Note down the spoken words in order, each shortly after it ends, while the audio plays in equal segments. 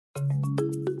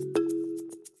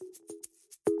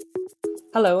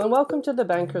Hello and welcome to the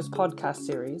Bankers podcast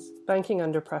series, Banking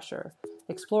Under Pressure,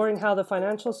 exploring how the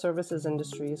financial services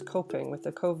industry is coping with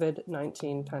the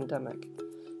COVID-19 pandemic.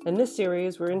 In this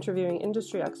series, we're interviewing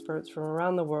industry experts from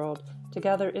around the world to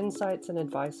gather insights and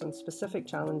advice on specific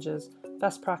challenges,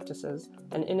 best practices,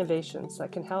 and innovations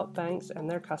that can help banks and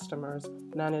their customers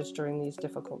manage during these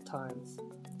difficult times.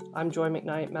 I'm Joy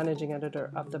McKnight, Managing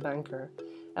Editor of The Banker,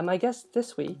 and my guest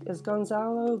this week is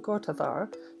Gonzalo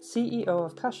Gortázar, CEO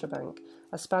of CaixaBank,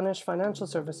 a Spanish financial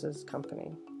services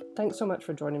company. Thanks so much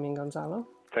for joining me, Gonzalo.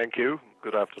 Thank you.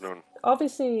 Good afternoon.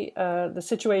 Obviously, the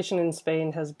situation in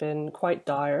Spain has been quite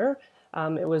dire.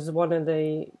 It was one of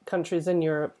the countries in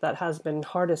Europe that has been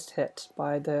hardest hit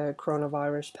by the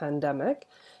coronavirus pandemic.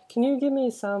 Can you give me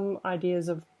some ideas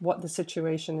of what the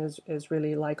situation is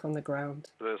really like on the ground?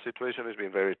 The situation has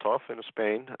been very tough in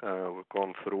Spain. We've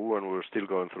gone through and we're still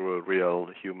going through a real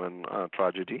human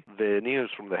tragedy. The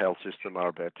news from the health system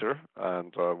are better,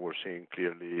 and we're seeing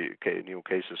clearly new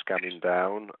cases coming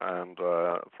down. And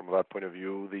from that point of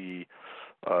view, the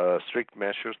strict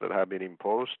measures that have been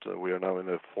imposed, we are now in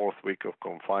the fourth week of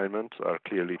confinement, are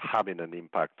clearly having an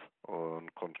impact on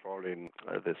controlling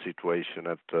the situation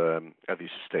at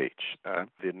this stage.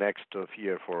 The next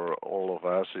fear for all of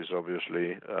us is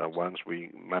obviously once we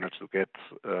manage to get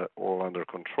all under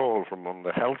control from on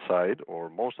the health side, or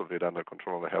most of it under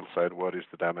control on the health side, what is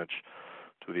the damage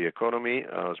to the economy?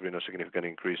 There's been a significant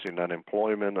increase in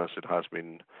unemployment, as it has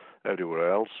been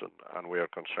everywhere else, and we are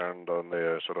concerned on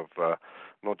the sort of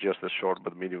not just the short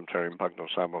but medium-term impact on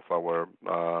some of our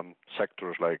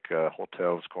sectors like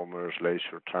hotels, commerce,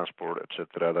 leisure, transport,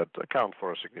 etc., that account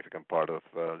for a significant part of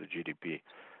the GDP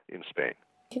in Spain.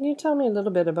 Can you tell me a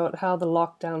little bit about how the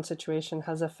lockdown situation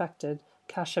has affected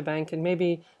CaixaBank and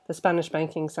maybe the Spanish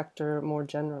banking sector more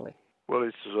generally? Well,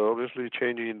 it's obviously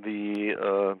changing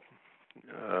the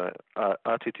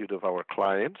attitude of our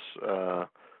clients.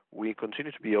 We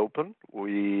continue to be open.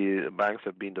 Banks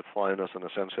have been defined as an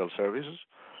essential services.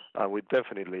 We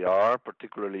definitely are,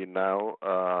 particularly now,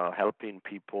 helping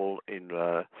people in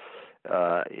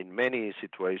many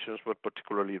situations, but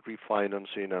particularly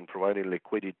refinancing and providing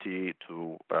liquidity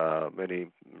to many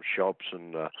shops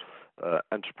and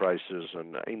enterprises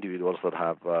and individuals that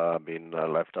have been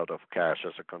left out of cash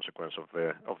as a consequence of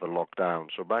the lockdown.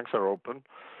 So banks are open.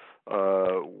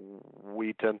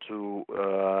 We tend to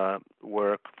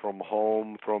work from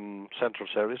home, from central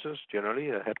services, generally,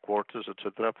 headquarters,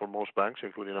 etc., for most banks,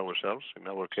 including ourselves. In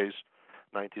our case,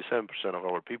 97% of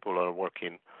our people are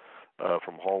working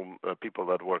from home, people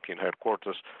that work in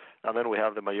headquarters. And then we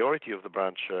have the majority of the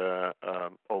branch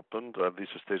opened. This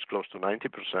stage close to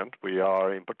 90%. We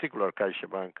are, in particular,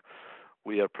 CaixaBank,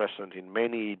 we are present in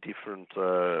many different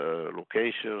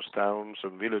locations, towns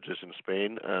and villages in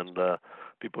Spain, and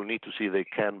people need to see they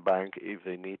can bank if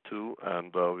they need to,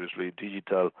 and obviously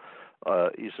digital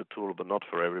is a tool, but not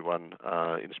for everyone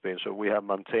in Spain. So we have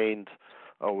maintained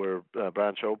our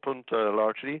branch opened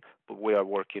largely, but we are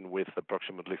working with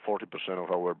approximately 40% of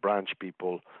our branch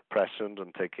people present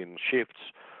and taking shifts,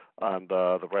 and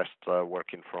the rest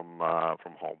working from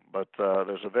home. But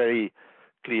there's a very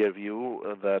clear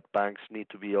view that banks need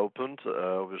to be opened.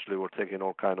 Obviously, we're taking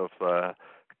all kind of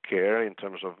care in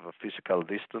terms of physical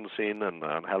distancing and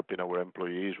helping our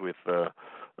employees with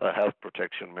health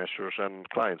protection measures, and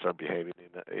clients are behaving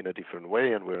in a different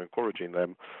way, and we're encouraging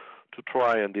them to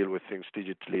try and deal with things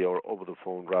digitally or over the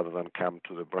phone rather than come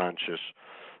to the branches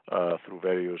through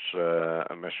various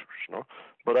measures. No?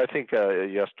 But I think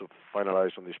just to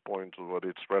finalize on this point, what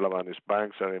it's relevant is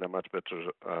banks are in a much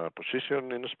better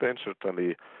position in Spain.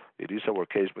 Certainly it is our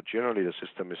case, but generally the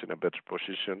system is in a better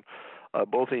position.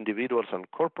 Both individuals and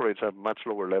corporates have much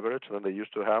lower leverage than they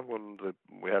used to have when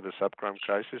we had the subprime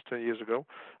crisis 10 years ago.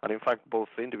 And in fact, both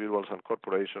individuals and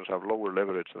corporations have lower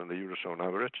leverage than the Eurozone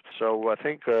average. So I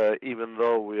think even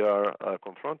though we are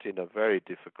confronting a very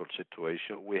difficult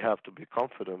situation, we have to be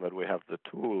confident that we have the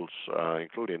tools,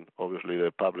 including obviously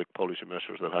the public policy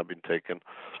measures that have been taken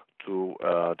to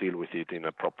deal with it in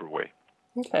a proper way.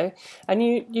 Okay. And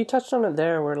you touched on it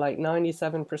there, where like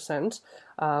 97%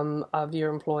 of your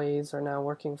employees are now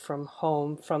working from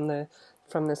home, from the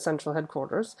central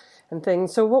headquarters and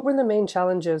things. So what were the main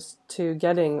challenges to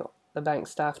getting the bank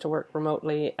staff to work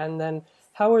remotely? And then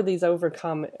how are these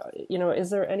overcome? You know, is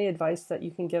there any advice that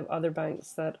you can give other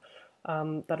banks that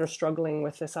are struggling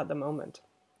with this at the moment?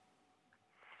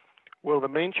 Well, the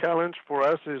main challenge for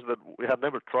us is that we have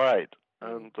never tried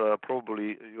And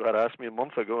probably you had asked me a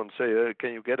month ago and say,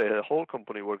 can you get a whole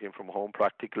company working from home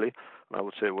practically? And I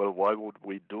would say, well, why would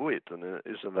we do it? And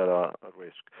isn't that a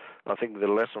risk? I think the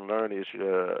lesson learned is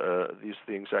these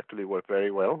things actually work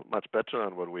very well, much better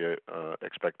than what we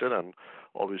expected. And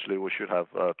obviously we should have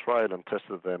tried and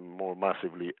tested them more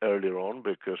massively earlier on,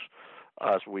 because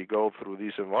as we go through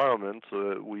this environment,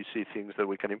 we see things that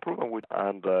we can improve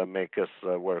and make us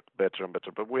work better and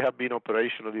better. But we have been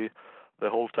operationally the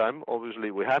whole time.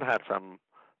 Obviously, we had some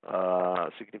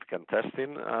significant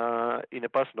testing in the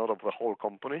past, not of the whole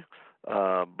company,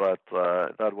 but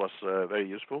that was very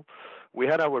useful. We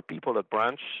had our people at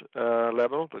branch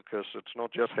level, because it's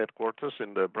not just headquarters.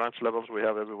 In the branch levels, we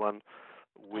have everyone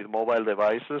with mobile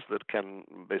devices that can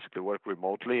basically work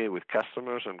remotely with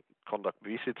customers and conduct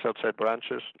visits outside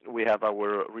branches. We have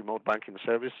our remote banking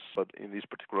service, but in these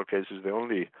particular cases, the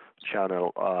only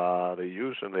channel they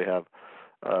use, and they have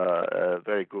a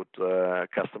very good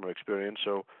customer experience.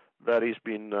 So that has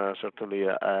been certainly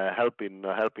helping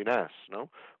us, no?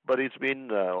 But it's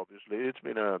been obviously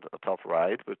a tough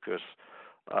ride, because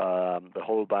the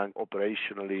whole bank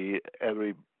operationally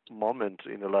every moment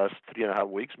in the last 3.5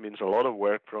 weeks means a lot of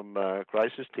work from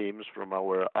crisis teams, from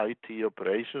our IT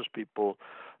operations people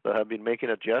that have been making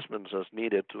adjustments as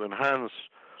needed to enhance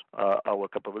our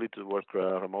capability to work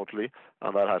remotely,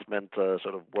 and that has meant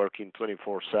sort of working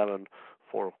 24/7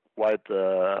 for quite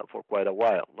a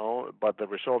while. No, but the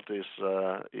result is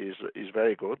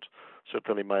very good.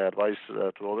 Certainly, my advice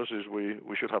to others is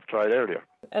we should have tried earlier.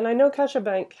 And I know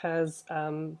CaixaBank has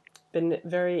been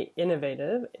very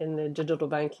innovative in the digital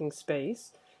banking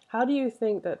space. How do you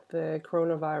think that the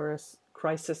coronavirus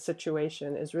crisis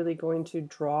situation is really going to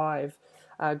drive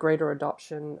greater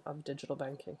adoption of digital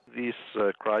banking? This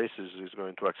crisis is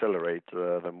going to accelerate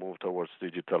the move towards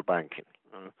digital banking.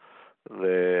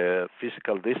 The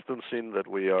physical distancing that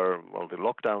we are, well, the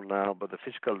lockdown now, but the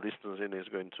physical distancing is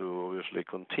going to obviously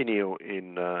continue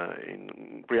in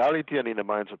reality and in the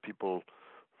minds of people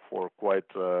for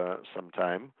quite some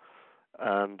time.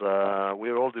 And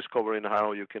we're all discovering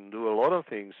how you can do a lot of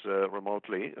things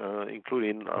remotely,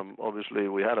 including, obviously,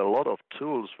 we had a lot of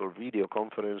tools for video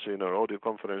conferencing or audio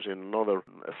conferencing and other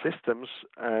systems,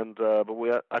 and but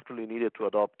we actually needed to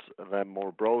adopt them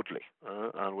more broadly.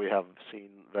 And we have seen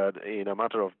that in a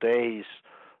matter of days,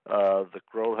 the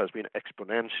growth has been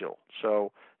exponential.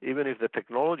 So even if the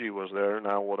technology was there,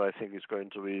 now what I think is going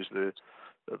to be is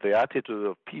the attitude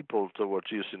of people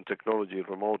towards using technology,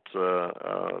 remote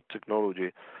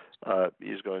technology,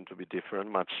 is going to be different,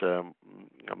 much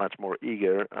more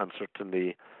eager, and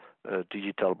certainly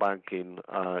digital banking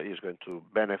is going to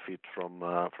benefit from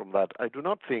that. I do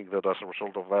not think that as a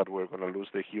result of that we're going to lose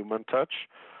the human touch,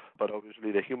 but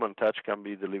obviously the human touch can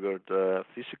be delivered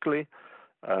physically,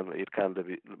 and it can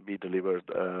be delivered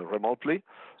remotely,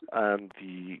 and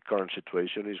the current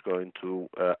situation is going to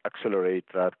accelerate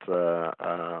that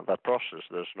process.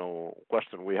 There's no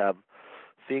question. We have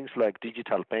things like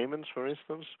digital payments, for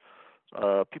instance.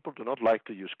 People do not like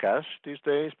to use cash these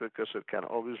days because it can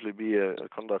obviously be a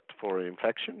conduct for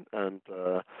infection, and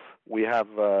we have,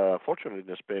 fortunately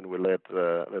in Spain, we led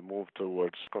the move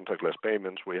towards contactless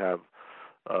payments. We have,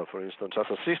 for instance, as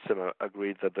a system,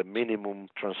 agreed that the minimum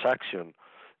transaction,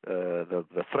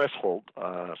 the threshold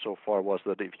so far was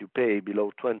that if you pay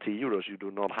below 20 euros, you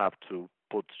do not have to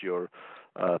put your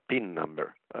PIN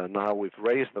number. Now we've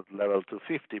raised that level to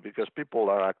 50 because people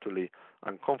are actually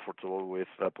uncomfortable with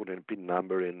putting a PIN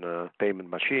number in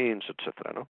payment machines,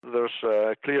 etc. No?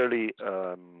 There's clearly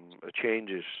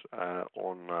changes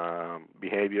on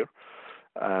behavior,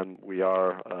 and we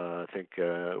are, I think,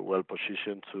 well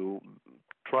positioned to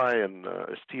try and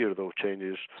steer those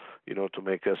changes, to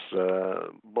make us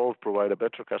both provide a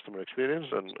better customer experience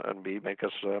and make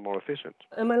us more efficient.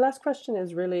 And my last question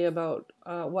is really about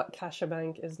what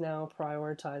CaixaBank is now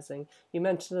prioritizing. You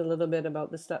mentioned a little bit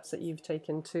about the steps that you've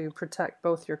taken to protect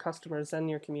both your customers and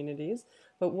your communities,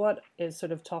 but what is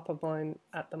sort of top of mind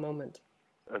at the moment?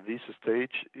 At this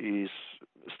stage is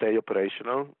stay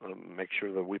operational, make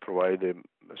sure that we provide the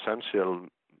essential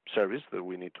service that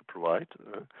we need to provide,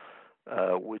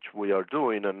 which we are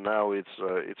doing, and now it's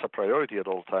a priority at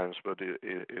all times, but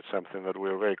it's something that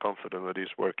we're very confident that is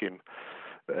working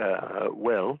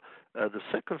well. The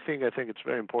second thing I think it's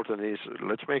very important is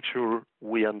let's make sure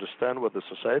we understand what the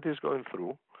society is going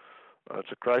through.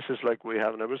 It's a crisis like we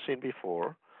have never seen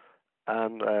before,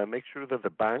 and make sure that the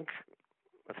bank,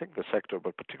 I think the sector,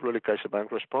 but particularly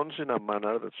CaixaBank, responds in a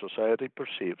manner that society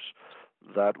perceives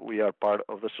that we are part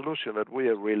of the solution, that we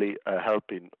are really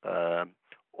helping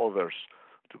others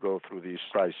to go through this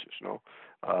crisis. No,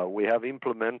 We have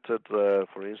implemented,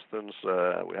 for instance,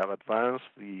 we have advanced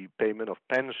the payment of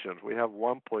pensions. We have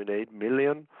 1.8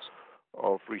 million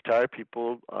of retired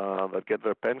people that get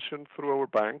their pension through our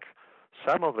bank.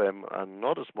 Some of them, and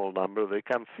not a small number, they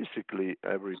come physically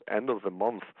every end of the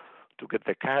month to get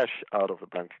the cash out of the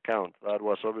bank account. That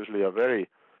was obviously a very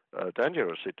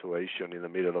dangerous situation in the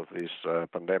middle of this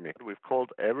pandemic. We've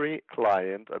called every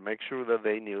client and make sure that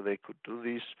they knew they could do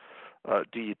this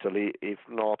digitally, if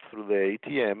not through the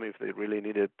ATM, if they really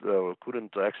needed or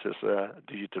couldn't access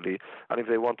digitally. And if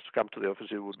they wanted to come to the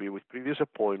office, it would be with previous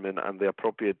appointment and the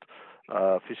appropriate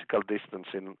physical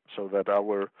distancing, so that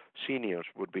our seniors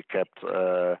would be kept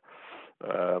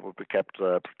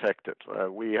protected.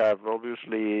 We have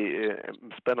obviously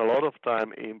spent a lot of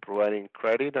time in providing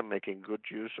credit and making good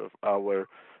use of our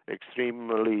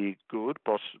extremely good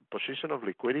position of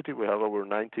liquidity. We have over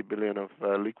 90 billion of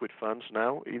liquid funds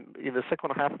now. In the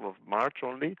second half of March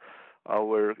only,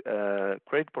 our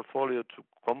credit portfolio to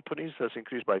companies has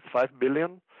increased by 5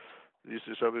 billion. This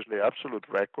is obviously an absolute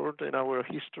record in our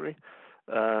history.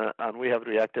 And we have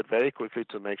reacted very quickly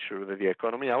to make sure that the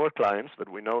economy, our clients, that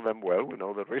we know them well, we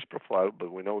know the risk profile,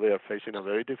 but we know they are facing a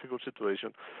very difficult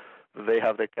situation, that they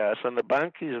have the cash, and the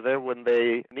bank is there when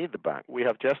they need the bank. We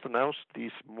have just announced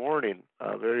this morning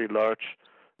a very large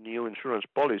new insurance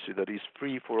policy that is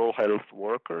free for all health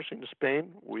workers in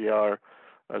Spain. We are,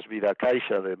 as Vida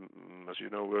Caixa, as you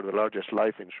know, we're the largest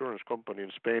life insurance company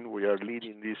in Spain. We are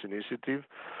leading this initiative,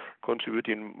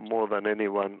 contributing more than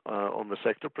anyone on the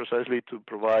sector, precisely to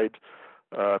provide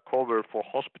cover for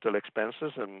hospital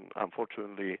expenses and,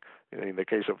 unfortunately, in the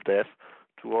case of death,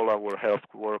 to all our health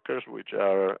workers, which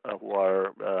are who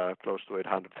are close to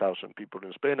 800,000 people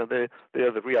in Spain, and they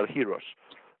are the real heroes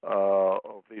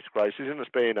of this crisis in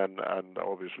Spain and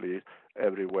obviously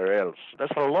everywhere else.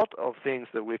 There's a lot of things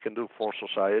that we can do for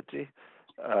society,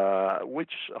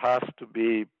 which has to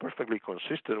be perfectly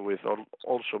consistent with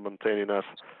also maintaining us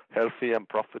healthy and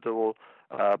profitable.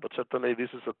 But certainly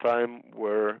this is a time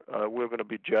where we're going to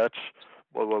be judged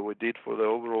by what we did for the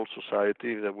overall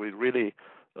society, that we really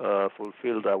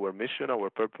fulfilled our mission, our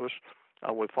purpose,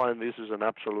 and we find this is an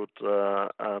absolute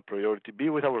priority. Be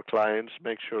with our clients,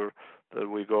 make sure that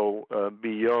we go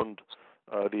beyond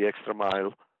the extra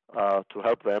mile to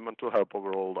help them and to help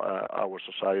overall our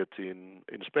society in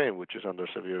Spain, which is under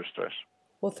severe stress.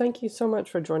 Well, thank you so much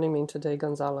for joining me today,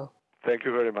 Gonzalo. Thank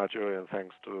you very much, Julian.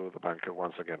 Thanks to the banker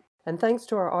once again. And thanks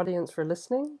to our audience for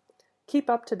listening. Keep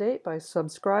up to date by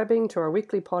subscribing to our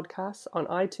weekly podcasts on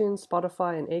iTunes,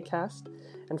 Spotify, and Acast,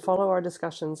 and follow our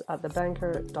discussions at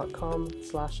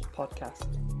thebanker.com/podcast.